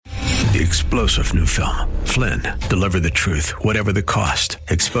The explosive new film, Flynn, deliver the truth, whatever the cost,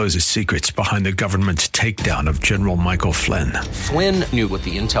 exposes secrets behind the government's takedown of General Michael Flynn. Flynn knew what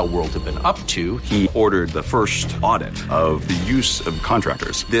the intel world had been up to. He ordered the first audit of the use of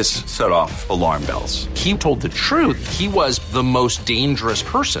contractors. This set off alarm bells. He told the truth. He was the most dangerous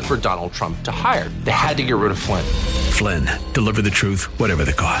person for Donald Trump to hire. They had to get rid of Flynn. Flynn, deliver the truth, whatever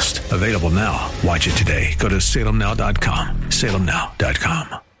the cost. Available now. Watch it today. Go to salemnow.com.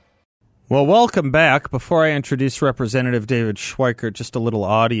 salemnow.com. Well, welcome back. Before I introduce Representative David Schweikert, just a little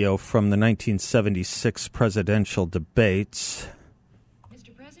audio from the 1976 presidential debates.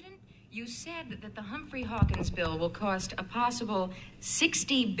 Mr. President, you said that the Humphrey-Hawkins bill will cost a possible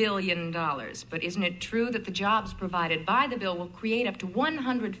 $60 billion. But isn't it true that the jobs provided by the bill will create up to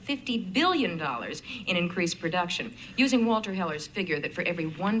 $150 billion in increased production? Using Walter Heller's figure that for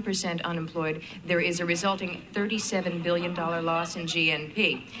every 1% unemployed, there is a resulting $37 billion loss in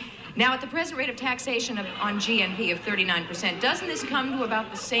GNP. Now, at the present rate of taxation on GNP of 39%, doesn't this come to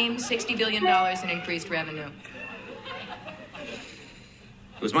about the same $60 billion in increased revenue?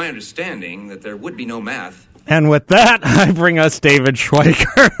 It was my understanding that there would be no math. And with that, I bring us David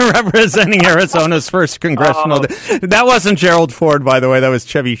Schweikert, representing Arizona's 1st Congressional. That wasn't Gerald Ford, by the way. That was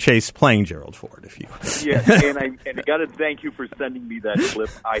Chevy Chase playing Gerald Ford. Yeah, and I got to thank you for sending me that clip.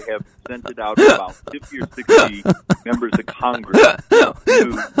 I have sent it out to about 50 or 60 members of Congress.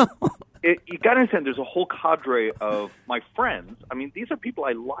 You got to understand, there's a whole cadre of my friends. I mean, these are people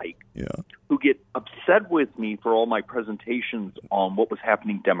I like who get upset with me for all my presentations on what was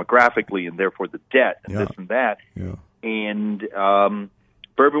happening demographically and therefore the debt and this and that. Yeah. And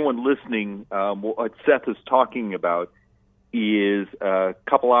for everyone listening, what Seth is talking about is a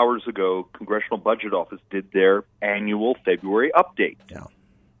couple hours ago, Congressional Budget Office did their annual February update. Yeah.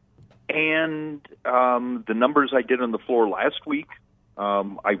 And the numbers I did on the floor last week,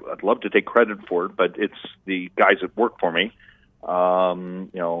 I'd love to take credit for it, but it's the guys that work for me. I mean,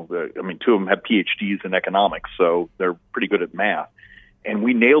 two of them have PhDs in economics, so they're pretty good at math. And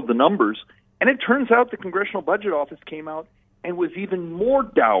we nailed the numbers. And it turns out the Congressional Budget Office came out and was even more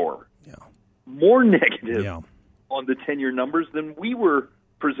dour, more negative on the 10-year numbers than we were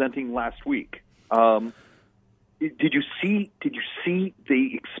presenting last week. Did you see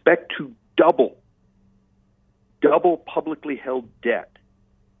they expect to double publicly held debt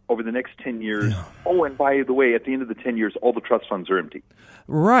over the next 10 years. Yeah. Oh, and by the way, at the end of the 10 years, all the trust funds are empty.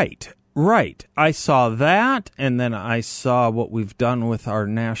 Right. I saw that, and then I saw what we've done with our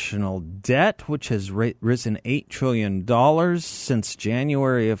national debt, which has risen $8 trillion since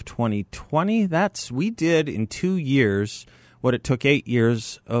January of 2020. We did in 2 years what it took 8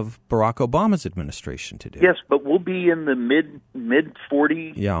 years of Barack Obama's administration to do. Yes, but we'll be in the mid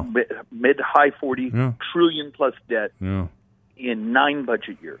 40, mid high 40 trillion plus debt in 9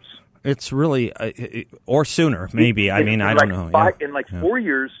 budget years. It's really, or sooner, maybe. I don't know. In 4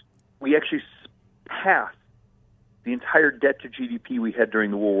 years, we actually passed the entire debt to GDP we had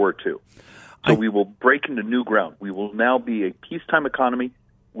during the World War II. So we will break into new ground. We will now be a peacetime economy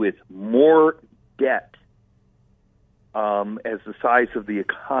with more debt as the size of the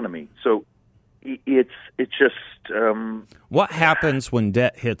economy. So it's just... what happens when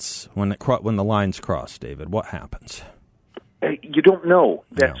debt hits, when the lines cross, David? What happens? You don't know.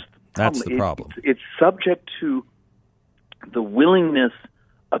 That's the problem. It's subject to the willingness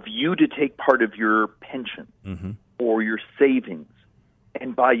of you to take part of your pension or your savings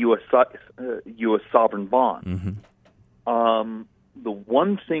and buy you a sovereign bond. The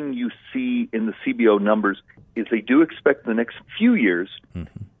one thing you see in the CBO numbers is they do expect the next few years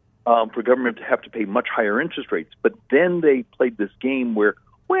for government to have to pay much higher interest rates. But then they played this game where,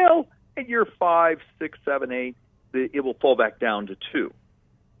 well, at year 5, 6, 7, 8, it will fall back down to 2.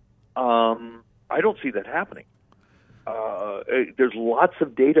 I don't see that happening. There's lots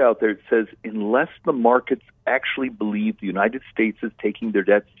of data out there that says unless the markets actually believe the United States is taking their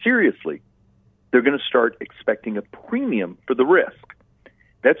debt seriously, they're going to start expecting a premium for the risk.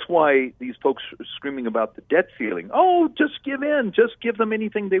 That's why these folks are screaming about the debt ceiling. Oh, just give in. Just give them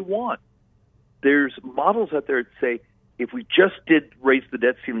anything they want. There's models out there that say if we just did raise the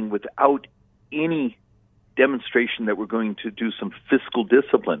debt ceiling without any demonstration that we're going to do some fiscal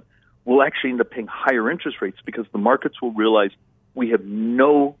discipline, we'll actually end up paying higher interest rates because the markets will realize we have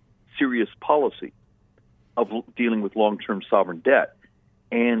no serious policy of dealing with long-term sovereign debt.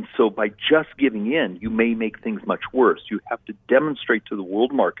 And so by just giving in, you may make things much worse. You have to demonstrate to the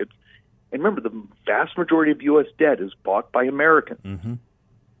world markets. And remember, the vast majority of U.S. debt is bought by Americans.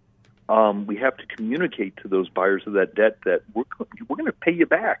 We have to communicate to those buyers of that debt that we're going to pay you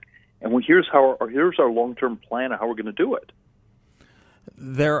back. And here's our long-term plan of how we're going to do it.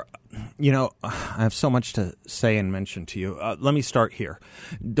 I have so much to say and mention to you. Let me start here.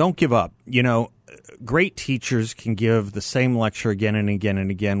 Don't give up. Great teachers can give the same lecture again and again and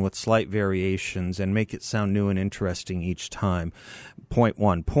again with slight variations and make it sound new and interesting each time. Point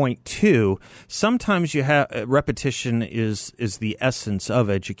one. Point two, sometimes you have repetition is the essence of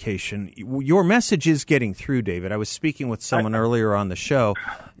education. Your message is getting through, David. I was speaking with someone earlier on the show,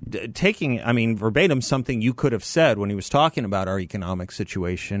 taking verbatim something you could have said when he was talking about our economic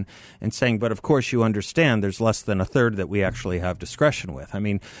situation and saying, but of course you understand there's less than a third that we actually have discretion with.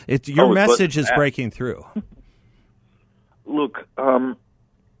 Your message is breaking through. Look,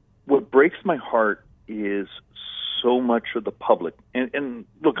 what breaks my heart is so much of the public, and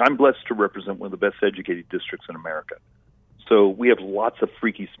look, I'm blessed to represent one of the best educated districts in America. So we have lots of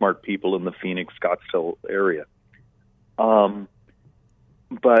freaky smart people in the Phoenix, Scottsdale area. But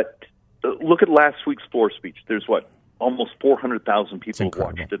look at last week's floor speech. There's almost 400,000 people have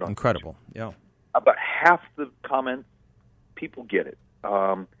watched it. Incredible, yeah. About half the comments, people get it.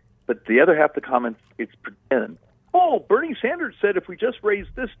 But the other half the comments, it's pretend. Oh, Bernie Sanders said if we just raise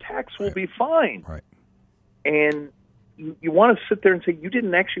this tax, we'll be fine. Right. And you want to sit there and say, you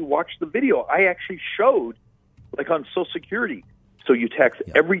didn't actually watch the video. I actually showed, like on Social Security. So you tax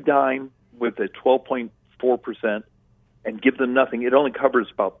every dime with a 12.4% and give them nothing. It only covers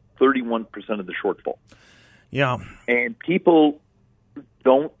about 31% of the shortfall. Yeah. And people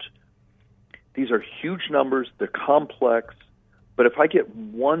don't. These are huge numbers. They're complex. But if I get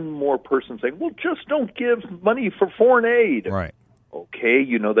one more person saying, well, just don't give money for foreign aid. Right. Okay,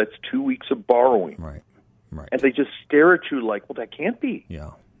 that's 2 weeks of borrowing. Right. And they just stare at you like, well, that can't be.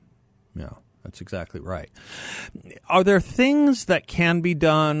 Yeah, that's exactly right. Are there things that can be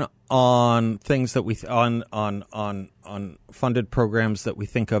done on things that on funded programs that we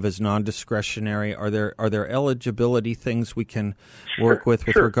think of as non-discretionary? Are there eligibility things we can work with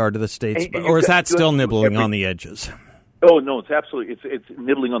regard to the states, or is that still nibbling on the edges? Oh no, it's absolutely it's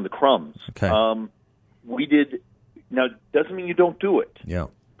nibbling on the crumbs. Okay. We did. Now, doesn't mean you don't do it. Yeah.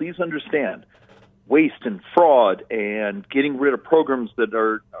 Please understand. Waste and fraud and getting rid of programs that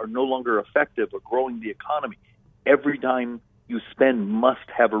are no longer effective or growing the economy. Every dime you spend must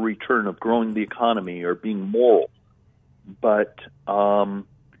have a return of growing the economy or being moral. But I'm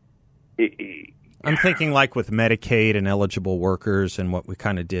thinking like with Medicaid and eligible workers and what we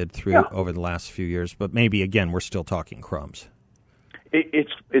kind of did over the last few years. But maybe, again, we're still talking crumbs.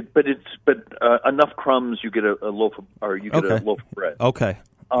 But enough crumbs, you get a loaf of, or you get a loaf of bread. Okay.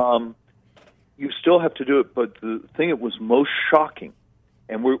 You still have to do it, but the thing that was most shocking,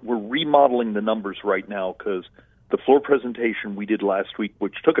 and we're remodeling the numbers right now because the floor presentation we did last week,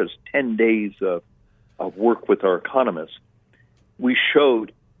 which took us 10 days of work with our economists, we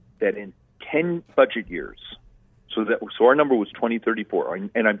showed that in 10 budget years, so our number was 2034.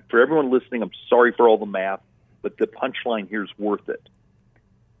 And for everyone listening, I'm sorry for all the math, but the punchline here is worth it.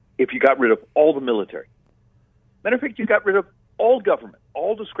 If you got rid of all the military, matter of fact, you got rid of all government,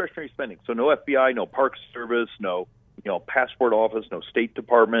 all discretionary spending. So no FBI, no Park Service, no passport office, no State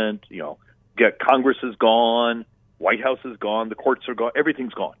Department. Congress is gone, White House is gone, the courts are gone,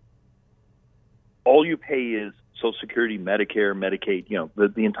 everything's gone. All you pay is Social Security, Medicare, Medicaid,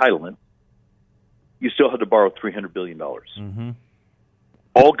 the entitlement. You still have to borrow $300 billion. Mm-hmm.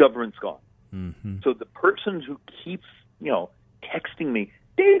 All government's gone. Mm-hmm. So the person who keeps, texting me,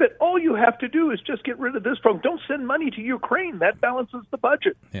 David, all you have to do is just get rid of this program. Don't send money to Ukraine. That balances the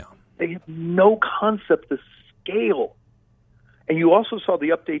budget. Yeah. They have no concept the scale. And you also saw the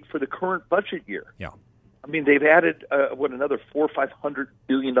update for the current budget year. Yeah. They've added, another $400 or $500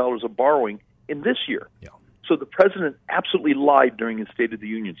 billion of borrowing in this year. Yeah. So the president absolutely lied during his State of the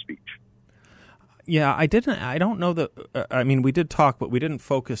Union speech. Yeah, I don't know that. We did talk, but we didn't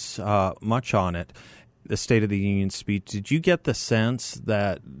focus much on it. The State of the Union speech. Did you get the sense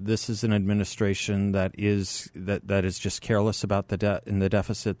that this is an administration that is just careless about the debt and the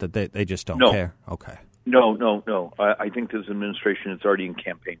deficit, that they just don't care? Okay. No. I think this administration is already in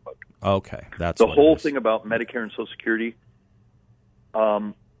campaign mode. Okay, that's the whole thing about Medicare and Social Security.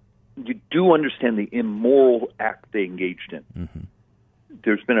 You do understand the immoral act they engaged in. Mm-hmm.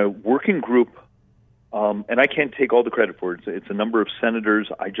 There's been a working group, and I can't take all the credit for it. It's a number of senators.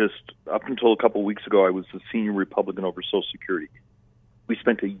 Up until a couple of weeks ago, I was the senior Republican over Social Security. We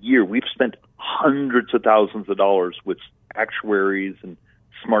spent a year. We've spent hundreds of thousands of dollars with actuaries and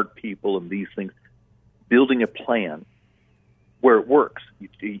smart people and these things, building a plan where it works.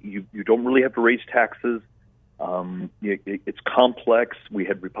 You don't really have to raise taxes. It's complex. We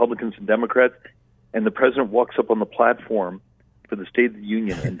had Republicans and Democrats, and the president walks up on the platform for the State of the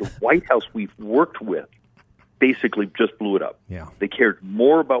Union, and the White House we've worked with basically just blew it up. Yeah. They cared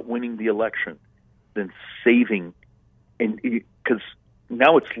more about winning the election than saving, and because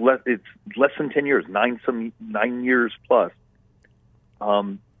now it's less than 10 years, 9 years plus.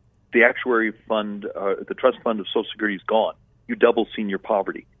 The actuary fund, the trust fund of Social Security is gone. You double senior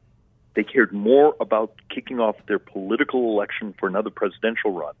poverty. They cared more about kicking off their political election for another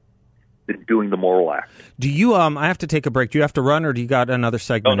presidential run than doing the moral act. Do you? I have to take a break. Do you have to run, or do you got another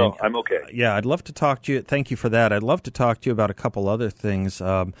segment? No, I'm okay. Yeah, I'd love to talk to you. Thank you for that. I'd love to talk to you about a couple other things.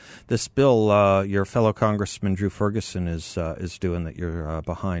 This bill, your fellow Congressman Drew Ferguson is doing that you're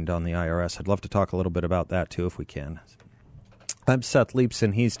behind on the IRS. I'd love to talk a little bit about that too, if we can. I'm Seth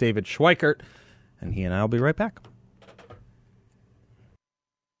Leibson. He's David Schweikert, and he and I will be right back.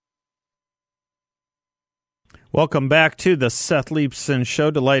 Welcome back to the Seth Leibson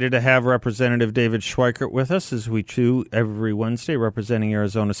Show. Delighted to have Representative David Schweikert with us, as we do every Wednesday, representing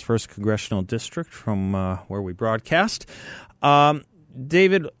Arizona's 1st Congressional District from where we broadcast.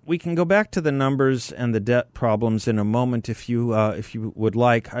 David, we can go back to the numbers and the debt problems in a moment if you would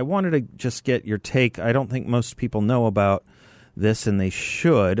like. I wanted to just get your take. I don't think most people know about this, and they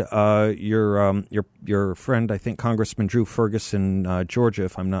should. Your friend, I think Congressman Drew Ferguson, Georgia,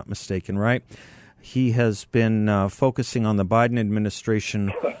 if I'm not mistaken, right? He has been focusing on the Biden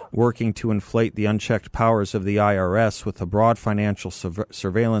administration working to inflate the unchecked powers of the IRS with a broad financial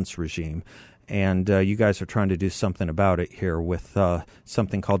surveillance regime. And you guys are trying to do something about it here with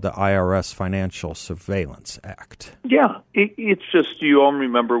something called the IRS Financial Surveillance Act. Yeah, it's just, you all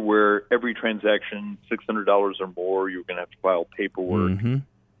remember where every transaction, $600 or more, you're going to have to file paperwork,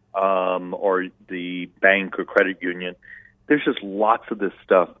 or the bank or credit union. There's just lots of this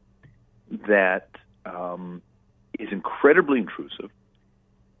stuff that is incredibly intrusive.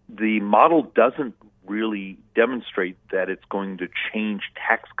 The model doesn't really demonstrate that it's going to change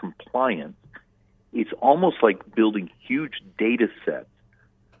tax compliance. It's almost like building huge data sets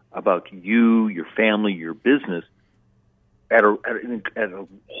about you, your family, your business at a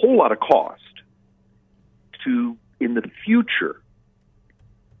whole lot of cost to, in the future,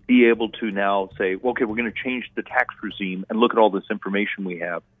 be able to now say, okay, we're going to change the tax regime and look at all this information we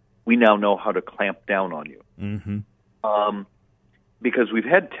have. We now know how to clamp down on you. Because we've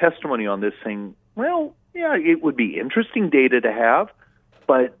had testimony on this saying, well, yeah, it would be interesting data to have,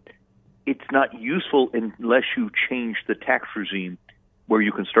 but it's not useful unless you change the tax regime where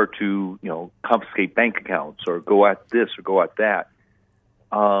you can start to, confiscate bank accounts or go at this or go at that.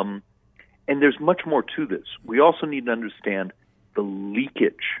 And there's much more to this. We also need to understand the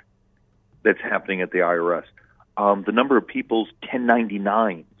leakage that's happening at the IRS. The number of people's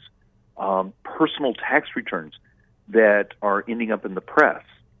 1099s, personal tax returns that are ending up in the press.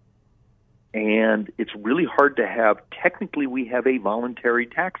 And it's really hard to have, technically we have a voluntary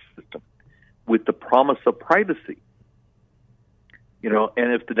tax system with the promise of privacy.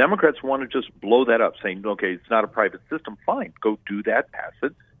 And if the Democrats want to just blow that up, saying, okay, it's not a private system, fine, go do that, pass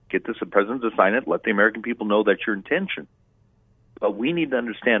it, get the president to sign it, let the American people know that's your intention. But we need to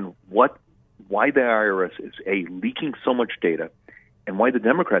understand why the IRS is, leaking so much data, and why the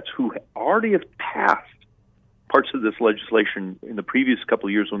Democrats, who already have passed parts of this legislation in the previous couple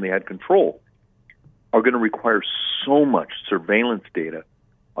of years when they had control, are going to require so much surveillance data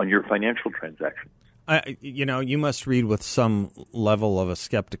on your financial transactions. You must read with some level of a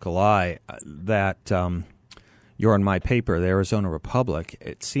skeptical eye that you're in my paper, the Arizona Republic.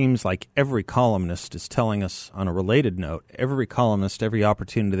 It seems like every columnist is telling us on a related note, every columnist, every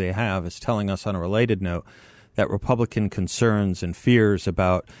opportunity they have is telling us on a related note that Republican concerns and fears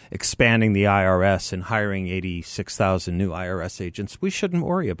about expanding the IRS and hiring 86,000 new IRS agents, we shouldn't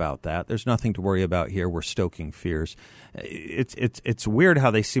worry about that. There's nothing to worry about here. We're stoking fears. It's weird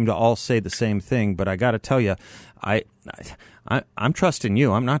how they seem to all say the same thing, but I got to tell you, I'm trusting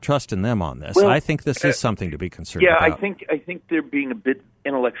you. I'm not trusting them on this. Well, I think this is something to be concerned about. Yeah, I think they're being a bit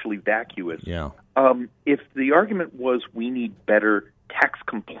intellectually vacuous. Yeah. If the argument was we need better tax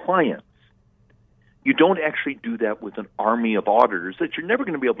compliance, you don't actually do that with an army of auditors that you're never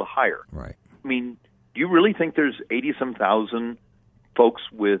going to be able to hire. Right. I mean, do you really think there's 80-some thousand folks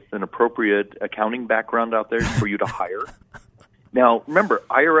with an appropriate accounting background out there for you to hire? Now, remember,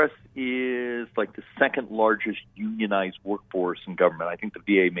 IRS is like the second largest unionized workforce in government. I think the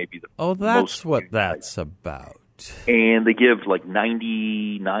VA may be the most. That's what that's about. And they give like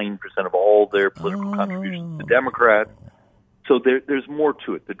 99% of all their political contributions to Democrats. So there's more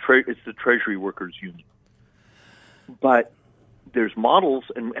to it. It's the Treasury Workers Union. But there's models,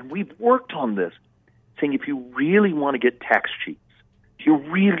 and we've worked on this, saying if you really want to get tax cheats, if you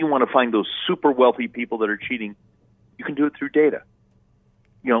really want to find those super wealthy people that are cheating, you can do it through data.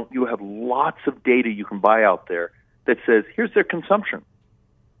 you have lots of data you can buy out there that says, here's their consumption.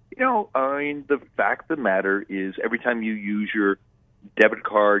 The fact of the matter is every time you use your debit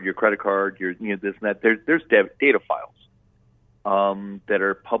card, your credit card, your this and that, there's data files that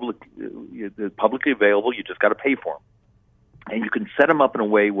are publicly available. You just got to pay for them. And you can set them up in a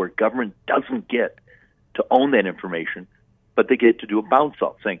way where government doesn't get to own that information, but they get to do a bounce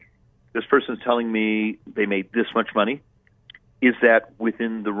off, saying, this person's telling me they made this much money. Is that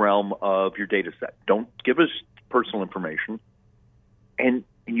within the realm of your data set? Don't give us personal information. And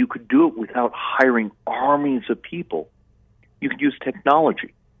you could do it without hiring armies of people. You could use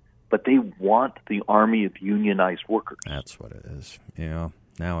technology, but they want the army of unionized workers. That's what it is. Yeah.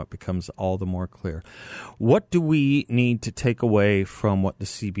 Now it becomes all the more clear. What do we need to take away from what the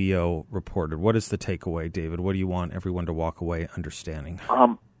CBO reported? What is the takeaway, David? What do you want everyone to walk away understanding?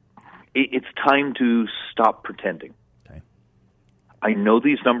 It's time to stop pretending. Okay. I know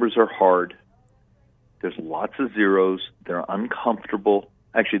these numbers are hard. There's lots of zeros. They're uncomfortable.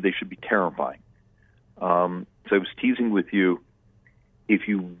 Actually, they should be terrifying. So I was teasing with you, if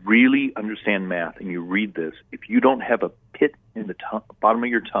you really understand math and you read this, if you don't have a pit in the bottom of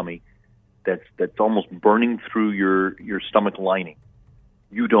your tummy that's almost burning through your stomach lining,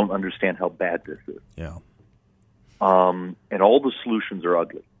 you don't understand how bad this is. Yeah. And all the solutions are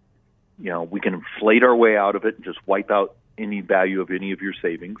ugly. We can inflate our way out of it and just wipe out any value of any of your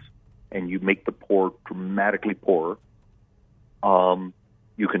savings, and you make the poor dramatically poorer.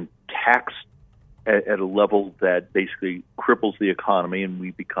 You can tax at a level that basically cripples the economy, and we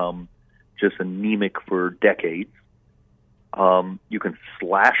become just anemic for decades. You can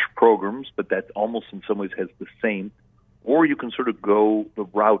slash programs, but that almost in some ways has the same. Or you can sort of go the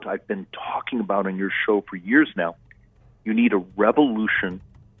route I've been talking about on your show for years now. You need a revolution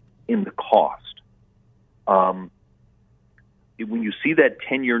in the cost. When you see that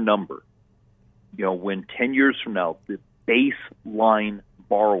 10-year number, when 10 years from now, the baseline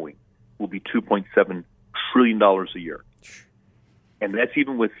borrowing will be $2.7 trillion a year. And that's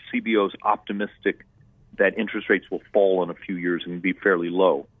even with CBO's optimistic that interest rates will fall in a few years and be fairly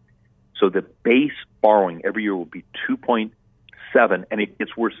low. So the base borrowing every year will be 2.7, and it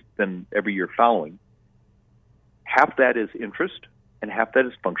gets worse than every year following. Half that is interest, and half that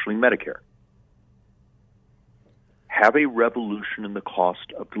is functioning Medicare. Have a revolution in the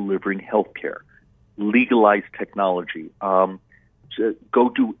cost of delivering health care. Legalize technology. Go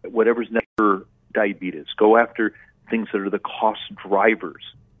do whatever's necessary for diabetes. Go after things that are the cost drivers.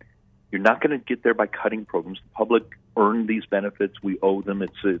 You're not going to get there by cutting programs. The public earn these benefits. We owe them.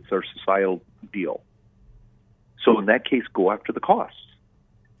 It's our societal deal. So in that case, go after the costs.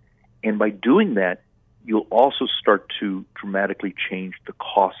 And by doing that, you'll also start to dramatically change the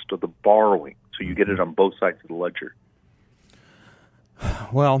cost of the borrowing. So you get it on both sides of the ledger.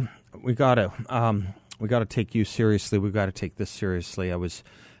 Well, we got to take you seriously. We've got to take this seriously. I was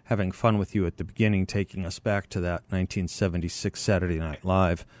having fun with you at the beginning, taking us back to that 1976 Saturday Night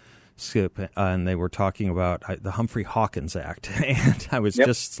Live skip, and they were talking about the Humphrey Hawkins Act. And I was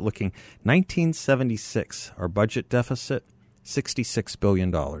just looking, 1976, our budget deficit, $66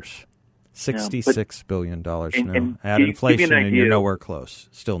 billion. $66 billion now. Add inflation, and you're nowhere close.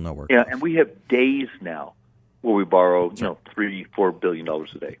 Still nowhere close. Yeah, and we have days now where we borrow, $3-4 billion a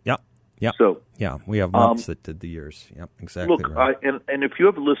day. Yep. So we have months that did the years. Yep, exactly. Look, right. And if you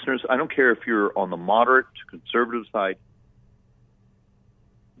have listeners, I don't care if you're on the moderate to conservative side.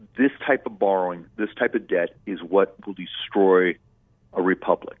 This type of borrowing, this type of debt, is what will destroy a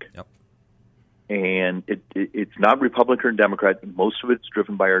republic. Yep. And it's not Republican or Democrat. Most of it's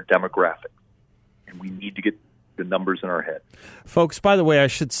driven by our demographics, and we need to get the numbers in our head. Folks, by the way, I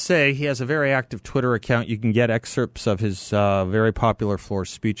should say he has a very active Twitter account. You can get excerpts of his very popular floor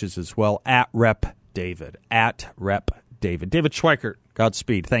speeches as well, at Rep David. David Schweikert,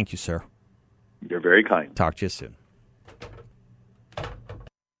 Godspeed. Thank you, sir. You're very kind. Talk to you soon.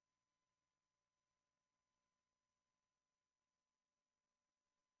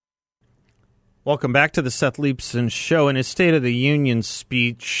 Welcome back to the Seth Leibsohn Show. In his State of the Union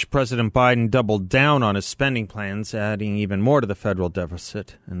speech, President Biden doubled down on his spending plans, adding even more to the federal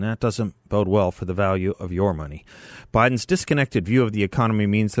deficit, and that doesn't bode well for the value of your money. Biden's disconnected view of the economy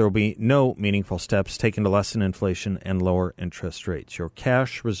means there will be no meaningful steps taken to lessen inflation and lower interest rates. Your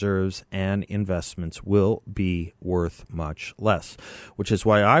cash reserves and investments will be worth much less, which is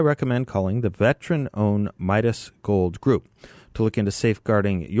why I recommend calling the veteran-owned Midas Gold Group to look into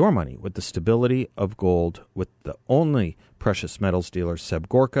safeguarding your money with the stability of gold with the only precious metals dealer Seb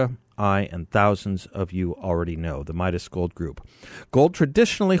Gorka, I, and thousands of you already know, the Midas Gold Group. Gold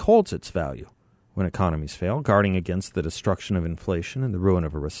traditionally holds its value when economies fail, guarding against the destruction of inflation and the ruin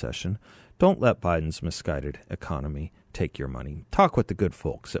of a recession. Don't let Biden's misguided economy take your money. Talk with the good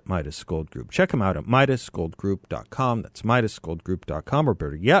folks at Midas Gold Group. Check them out at MidasGoldGroup.com. That's MidasGoldGroup.com. Or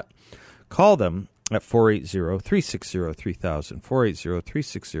better yet, call them at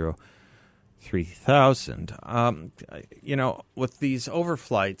 480-360-3000, 480-360-3000. With these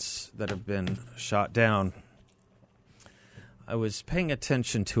overflights that have been shot down, I was paying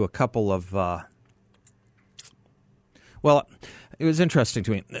attention to a couple of, it was interesting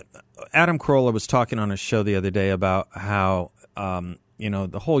to me. Adam Carolla was talking on his show the other day about how,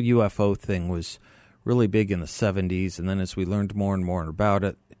 the whole UFO thing was really big in the 70s, and then as we learned more and more about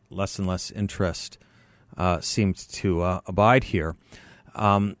it, less and less interest seemed to abide here.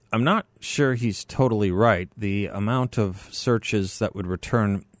 I'm not sure he's totally right. The amount of searches that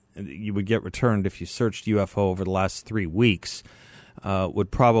you would get returned if you searched UFO over the last 3 weeks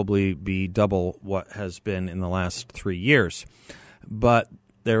would probably be double what has been in the last 3 years. But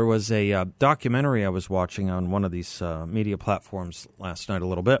there was a documentary I was watching on one of these media platforms last night a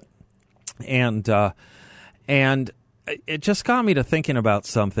little bit, and it just got me to thinking about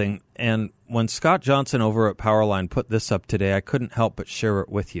something. And when Scott Johnson over at Powerline put this up today, I couldn't help but share it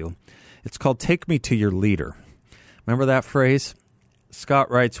with you. It's called "Take Me to Your Leader." Remember that phrase?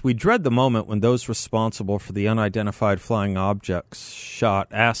 Scott writes, "We dread the moment when those responsible for the unidentified flying objects shot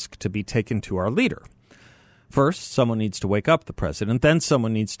ask to be taken to our leader. First, someone needs to wake up the president. Then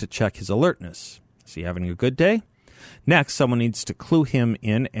someone needs to check his alertness. Is he having a good day? Next, someone needs to clue him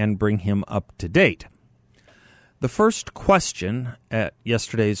in and bring him up to date." The first question at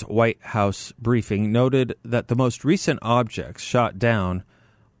yesterday's White House briefing noted that the most recent objects shot down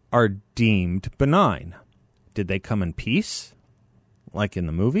are deemed benign. Did they come in peace, like in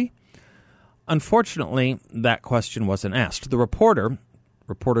the movie? Unfortunately, that question wasn't asked. The reporter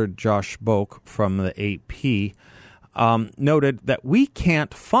Josh Boak from the AP, noted that we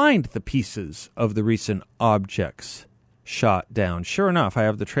can't find the pieces of the recent objects shot down. Sure enough, I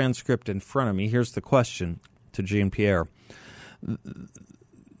have the transcript in front of me. Here's the question to Jean-Pierre.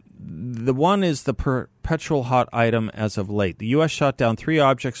 The one is the perpetual hot item as of late. The U.S. shot down 3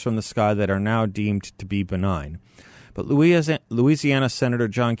 objects from the sky that are now deemed to be benign. But Louisiana Senator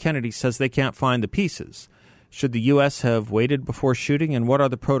John Kennedy says they can't find the pieces. Should the U.S. have waited before shooting, and what are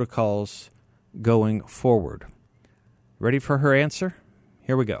the protocols going forward? Ready for her answer?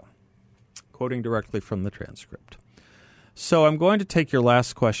 Here we go. Quoting directly from the transcript. So I'm going to take your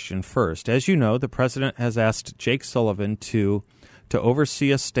last question first. As you know, the president has asked Jake Sullivan to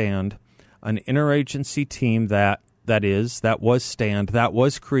oversee an interagency team that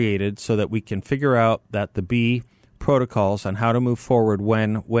was created so that we can figure out that the B protocols on how to move forward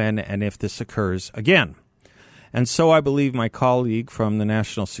when, and if this occurs again. And so I believe my colleague from the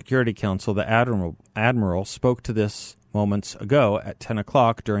National Security Council, the Admiral, spoke to this moments ago at 10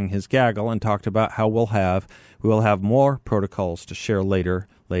 o'clock during his gaggle and talked about how we will have more protocols to share later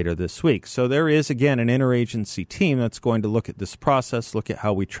this week. So there is, again, an interagency team that's going to look at this process, look at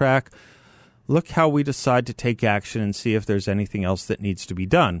how we track, look how we decide to take action, and see if there's anything else that needs to be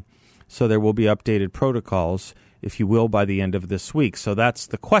done. So there will be updated protocols, if you will, by the end of this week. So that's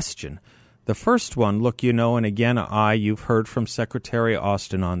the question. The first one, and again, you've heard from Secretary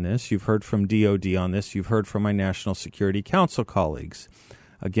Austin on this, you've heard from DOD on this, you've heard from my National Security Council colleagues.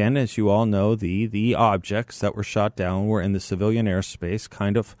 Again, as you all know, the objects that were shot down were in the civilian airspace,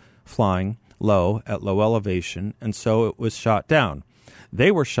 kind of flying low, at low elevation, and so it was shot down. They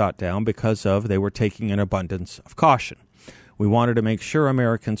were shot down because they were taking an abundance of caution. We wanted to make sure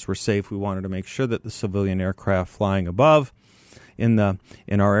Americans were safe. We wanted to make sure that the civilian aircraft flying above in our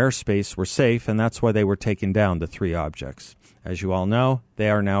airspace were safe, and that's why they were taken down, the 3 objects. As you all know, they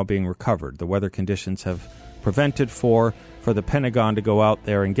are now being recovered. The weather conditions have prevented for the Pentagon to go out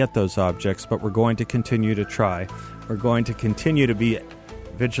there and get those objects, but we're going to continue to try. We're going to continue to be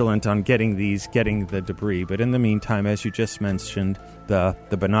vigilant on getting the debris. But in the meantime, as you just mentioned, the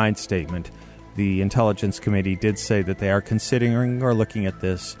benign statement, the Intelligence Committee did say that they are considering or looking at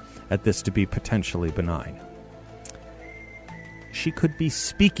this to be potentially benign. She could be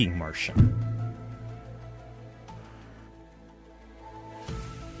speaking Martian.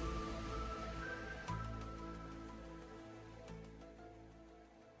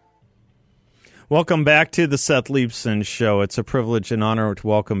 Welcome back to the Seth Leibsohn Show. It's a privilege and honor to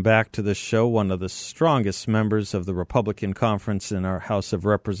welcome back to the show one of the strongest members of the Republican Conference in our House of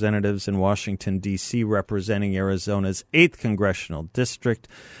Representatives in Washington, D.C., representing Arizona's 8th Congressional District,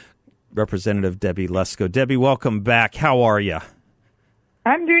 Representative Debbie Lesko. Debbie, welcome back. How are you?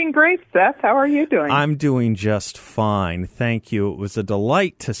 I'm doing great, Seth. How are you doing? I'm doing just fine. Thank you. It was a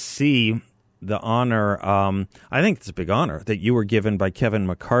delight to see the honor. I think it's a big honor that you were given by Kevin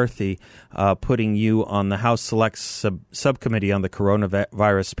McCarthy, putting you on the House Select Subcommittee on the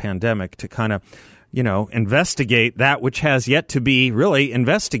coronavirus pandemic to kind of, investigate that which has yet to be really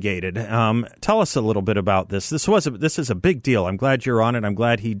investigated. Tell us a little bit about this. This is a big deal. I'm glad you're on it. I'm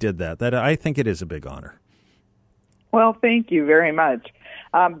glad he did that. I think it is a big honor. Well, thank you very much.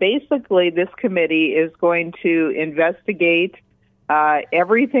 Basically, this committee is going to investigate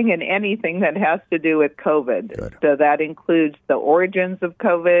everything and anything that has to do with COVID. Good. So that includes the origins of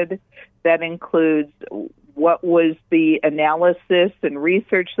COVID. That includes what was the analysis and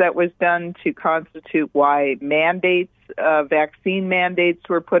research that was done to constitute why vaccine mandates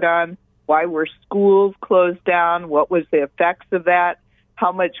were put on, why were schools closed down, what was the effects of that,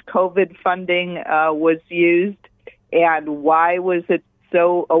 how much COVID funding was used, and why was it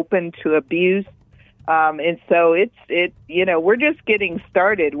so open to abuse. And so we're just getting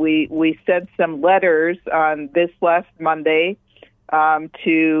started. We sent some letters on this last Monday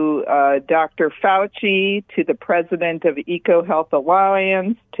to Dr. Fauci, to the president of EcoHealth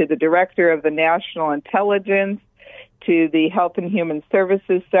Alliance, to the director of the National Intelligence, to the Health and Human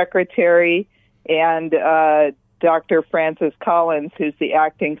Services Secretary, and Dr. Francis Collins, who's the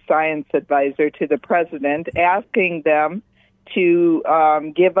acting science advisor to the president, asking them to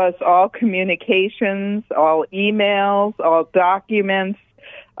give us all communications, all emails, all documents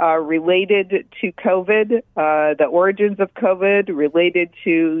related to COVID, the origins of COVID, related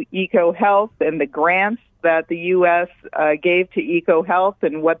to EcoHealth and the grants that the U.S. gave to EcoHealth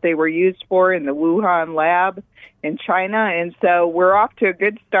and what they were used for in the Wuhan lab in China. And so we're off to a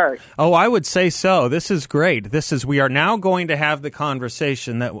good start. Oh, I would say so. This is great. We are now going to have the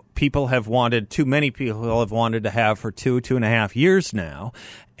conversation that too many people have wanted to have for 2.5 years now.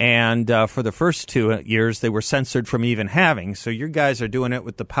 And for the first 2 years, they were censored from even having. So you guys are doing it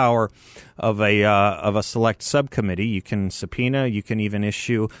with the power of a select subcommittee. You can subpoena. You can even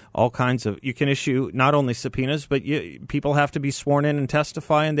issue all kinds of. You can issue not only subpoenas, but people have to be sworn in and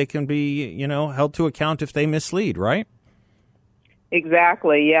testify, and they can be held to account if they mislead. Right?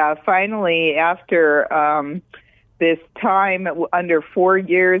 Exactly. Yeah. Finally, after this time under 4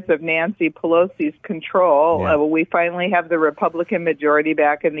 years of Nancy Pelosi's control, we finally have the Republican majority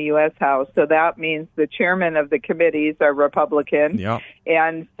back in the U.S. House. So that means the chairman of the committees are Republican. Yeah.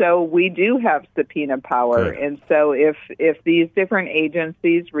 And so we do have subpoena power. Good. And so if these different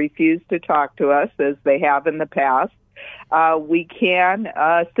agencies refuse to talk to us, as they have in the past, we can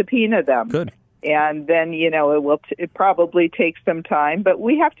subpoena them. Good. And then, it probably takes some time, but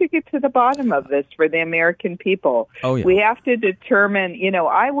we have to get to the bottom of this for the American people. Oh, yeah. We have to determine,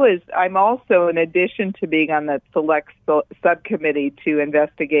 I'm also, in addition to being on the select subcommittee to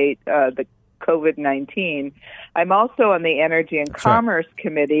investigate the COVID-19, I'm also on the Energy and Commerce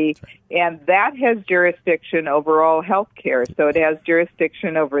Committee, and that has jurisdiction over all health care. So it has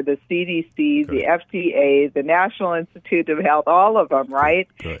jurisdiction over the CDC, the FDA, the National Institute of Health, all of them, right?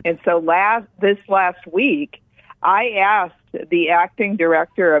 Good. And so this last week, I asked the acting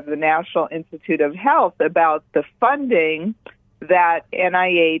director of the National Institute of Health about the funding that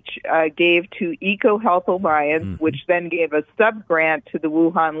NIH gave to EcoHealth Alliance, which then gave a sub-grant to the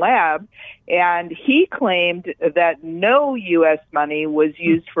Wuhan lab, and he claimed that no U.S. money was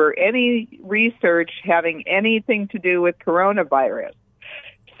used for any research having anything to do with coronavirus.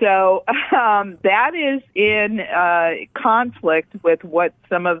 So that is in conflict with what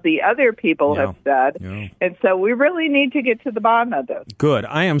some of the other people have said. Yeah. And so we really need to get to the bottom of this. Good.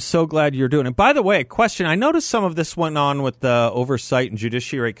 I am so glad you're doing it. By the way, question. I noticed some of this went on with the oversight and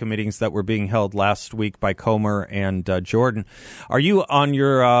judiciary committees that were being held last week by Comer and Jordan. Are you on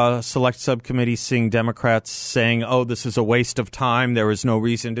your select subcommittee seeing Democrats saying, oh, this is a waste of time. There is no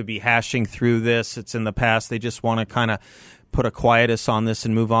reason to be hashing through this. It's in the past. They just want to kind of put a quietus on this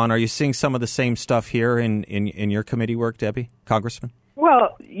and move on. Are you seeing some of the same stuff here in your committee work, Debbie, Congressman?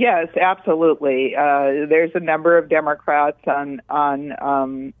 Well, yes, absolutely. There's a number of Democrats on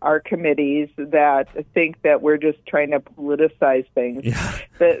our committees that think that we're just trying to politicize things. Yeah.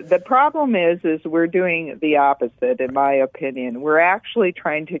 The problem is we're doing the opposite, in my opinion. We're actually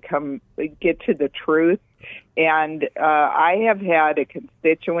trying to get to the truth. And I have had a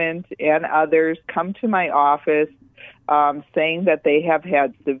constituent and others come to my office saying that they have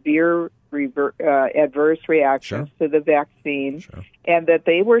had severe adverse reactions to the vaccine, and that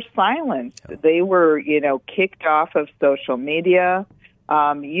they were silenced. Yeah. They were, kicked off of social media.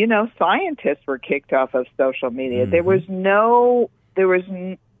 Scientists were kicked off of social media. Mm-hmm.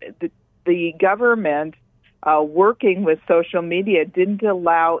 The government working with social media didn't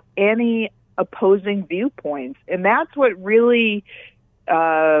allow any opposing viewpoints, and that's what really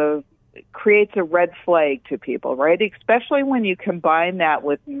creates a red flag to people, right? Especially when you combine that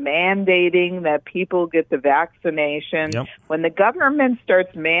with mandating that people get the vaccination. Yep. When the government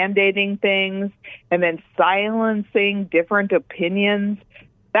starts mandating things and then silencing different opinions,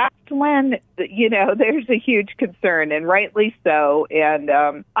 that's when, there's a huge concern, and rightly so. And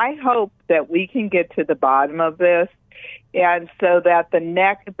I hope that we can get to the bottom of this. And so that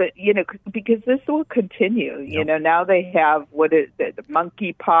because this will continue. Yep. Now they have the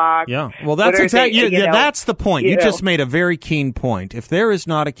monkeypox. Yeah, well, that's exactly. That's the point. You just made a very keen point. If there is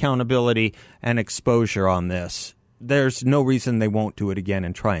not accountability and exposure on this, there's no reason they won't do it again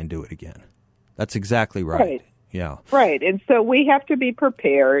and try and do it again. That's exactly right. Yeah. Right, and so we have to be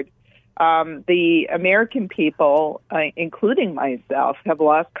prepared. The American people, including myself, have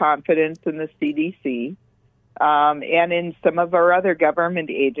lost confidence in the CDC. And in some of our other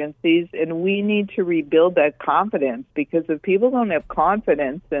government agencies, and we need to rebuild that confidence, because if people don't have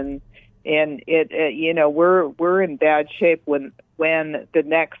confidence, and we're in bad shape when the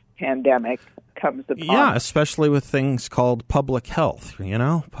next pandemic comes upon. Yeah, especially with things called public health,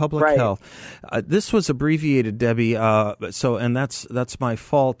 public health. This was abbreviated, Debbie, and that's my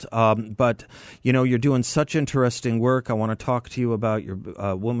fault. But, you're doing such interesting work. I want to talk to you about your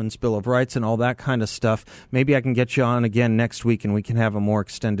Women's Bill of Rights and all that kind of stuff. Maybe I can get you on again next week and we can have a more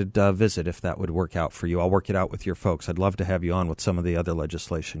extended visit if that would work out for you. I'll work it out with your folks. I'd love to have you on with some of the other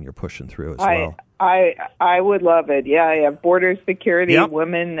legislation you're pushing through as well. I would love it. Yeah, I have border security,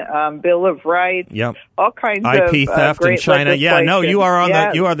 Women Bill of Rights, all kinds of IP theft in China. Yeah, no, you are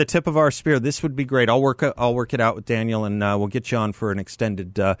on you are the tip of our spear. This would be great. I'll work it out with Daniel, and we'll get you on for an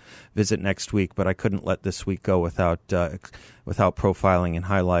extended visit next week. But I couldn't let this week go without profiling and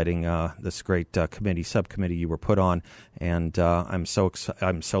highlighting this great subcommittee you were put on, and I'm so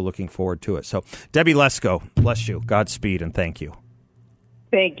looking forward to it. So, Debbie Lesko, bless you, Godspeed, and thank you.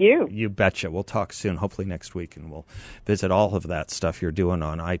 Thank you. You betcha. We'll talk soon, hopefully next week, and we'll visit all of that stuff you're doing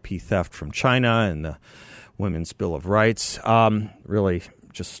on IP theft from China and the Women's Bill of Rights. Really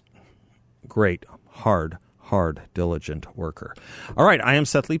just great, hard, diligent worker. All right, I am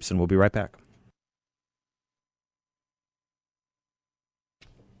Seth Leibsohn. We'll be right back.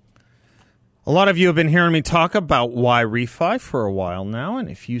 A lot of you have been hearing me talk about YRefy for a while now, and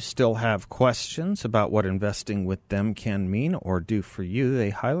if you still have questions about what investing with them can mean or do for you,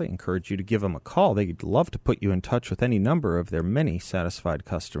 they highly encourage you to give them a call. They'd love to put you in touch with any number of their many satisfied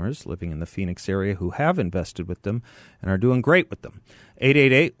customers living in the Phoenix area who have invested with them and are doing great with them.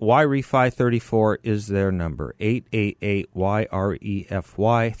 888-YRefy34 is their number,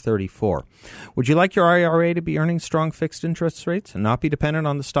 888-YREFY34. Would you like your IRA to be earning strong fixed interest rates and not be dependent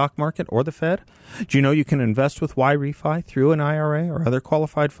on the stock market or the Fed? Do you know you can invest with YRefy through an IRA or other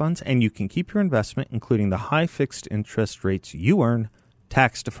qualified funds, and you can keep your investment, including the high fixed interest rates you earn,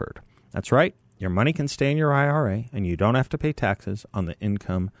 tax deferred? That's right. Your money can stay in your IRA, and you don't have to pay taxes on the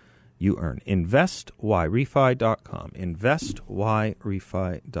income you earn. InvestYRefy.com.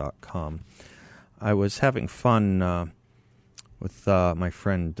 InvestYRefy.com. I was having fun with my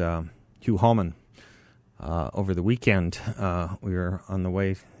friend Hugh Hallman over the weekend. We were on the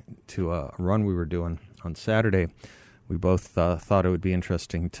way to a run we were doing on Saturday. We both thought it would be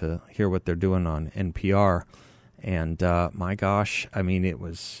interesting to hear what they're doing on NPR. And my gosh, I mean,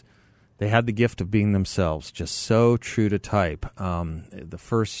 they had the gift of being themselves, just so true to type. The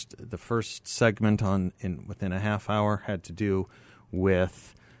first segment within a half hour had to do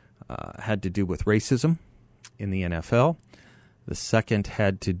with racism in the NFL. The second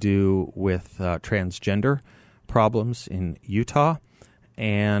had to do with transgender problems in Utah,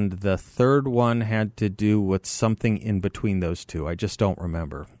 and the third one had to do with something in between those two. I just don't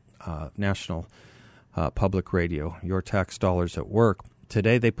remember. National Public Radio, your tax dollars at work.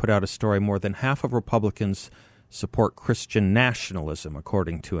 Today they put out a story, more than half of Republicans support Christian nationalism,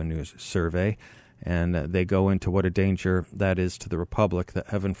 according to a new survey. And they go into what a danger that is to the republic, that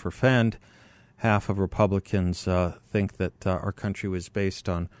heaven forfend. Half of Republicans think that our country was based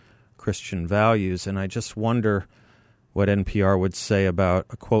on Christian values. And I just wonder what NPR would say about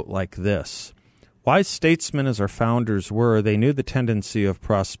a quote like this. Wise statesmen as our founders were, they knew the tendency of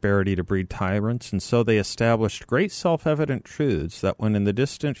prosperity to breed tyrants, and so they established great self-evident truths that when in the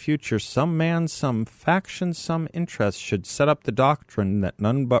distant future some man, some faction, some interest should set up the doctrine that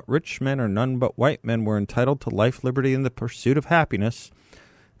none but rich men or none but white men were entitled to life, liberty, and the pursuit of happiness,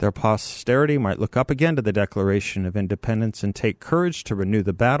 their posterity might look up again to the Declaration of Independence and take courage to renew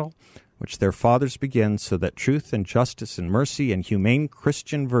the battle which their fathers began, so that truth and justice and mercy and humane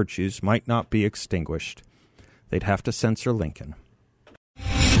Christian virtues might not be extinguished. They'd have to censor Lincoln.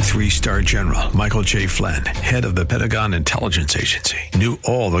 3-star general Michael J. Flynn, head of the Pentagon Intelligence Agency, knew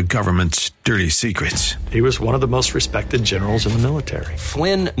all the government's dirty secrets. He was one of the most respected generals in the military.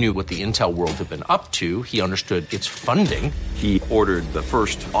 Flynn knew what the intel world had been up to. He understood its funding. He ordered the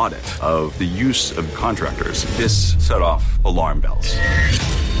first audit of the use of contractors. This set off alarm bells.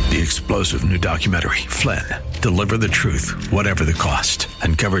 The explosive new documentary, Flynn, Deliver the Truth, Whatever the Cost,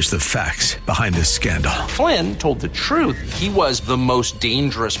 uncovers the facts behind this scandal. Flynn told the truth. He was the most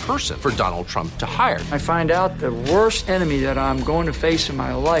dangerous person for Donald Trump to hire. I find out the worst enemy that I'm going to face in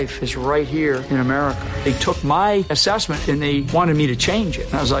my life is right here in America. They took my assessment and they wanted me to change it.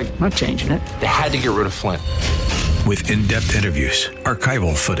 And I was like, I'm not changing it. They had to get rid of Flynn. With in-depth interviews,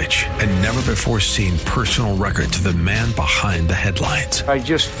 archival footage, and never-before-seen personal records of the man behind the headlines. I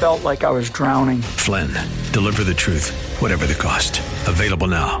just felt like I was drowning. Flynn, Deliver the Truth, Whatever the Cost. Available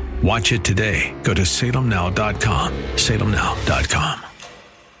now. Watch it today. Go to salemnow.com. salemnow.com.